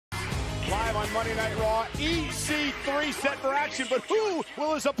live on Monday Night Raw. EC3 set for action, but who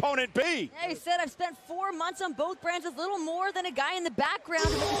will his opponent be? Yeah, he said, I've spent 4 months on both brands, a little more than a guy in the background.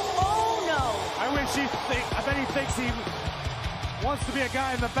 Oh, no. I bet he thinks he wants to be a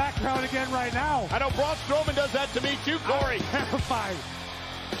guy in the background again right now. I know Braun Strowman does that to me too, Corey. I'm terrified.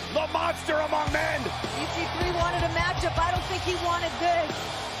 The monster among men. EC3 wanted a matchup. I don't think he wanted this.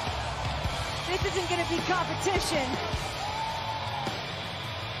 This isn't going to be competition.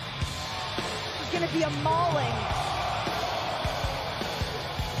 It's going to be a mauling.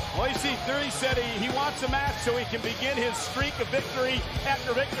 Well, EC3 said he wants a match so he can begin his streak of victory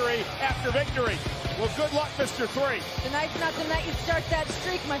after victory after victory. Well, good luck, Mr. 3. Tonight's not the night you start that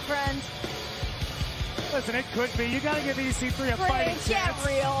streak, my friends. Listen, it could be. You got to give EC3 a fighting chance.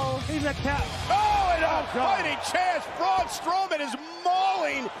 Real. He's a cat. Oh, and a fighting chance. Braun Strowman is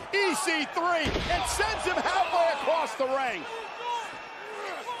mauling EC3 and sends him halfway across the ring.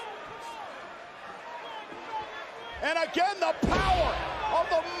 And again, the power of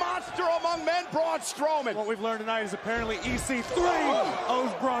the monster among men, Braun Strowman. What we've learned tonight is apparently EC3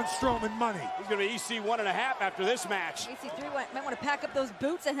 owes Braun Strowman money. He's going to be EC 1.5 after this match. EC3 might want to pack up those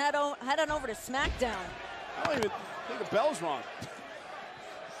boots and head on over to SmackDown. I don't even think the bell's rung.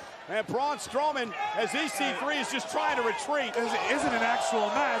 And Braun Strowman, as EC3 is just trying to retreat. This isn't an actual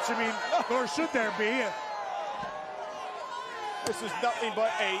match. I mean, or should there be? This is nothing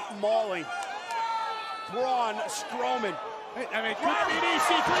but a mauling. Braun Strowman. I mean, driving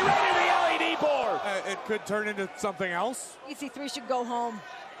EC3 right into the LED board. It could turn into something else. EC3 should go home.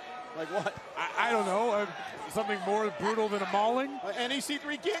 Like what? I don't know. Something more brutal than a mauling. And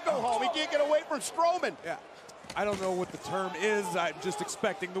EC3 can't go home. He can't get away from Strowman. Yeah. I don't know what the term is. I'm just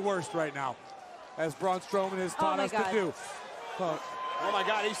expecting the worst right now, as Braun Strowman has taught us to do. Oh my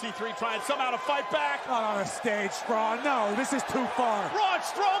God, EC3 trying somehow to fight back. Not on a stage, Braun. No, this is too far. Braun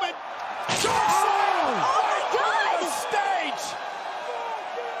Strowman. Oh my God! Stage.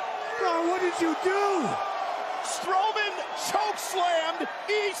 Braun, what did you do? Strowman chokeslammed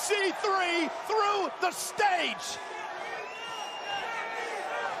EC3 through the stage.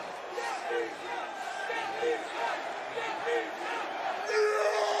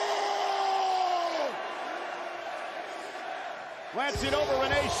 Glancing over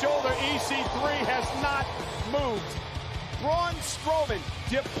Renee's shoulder, EC3 has not moved. Braun Strowman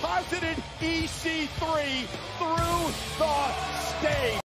deposited EC3 through the stage.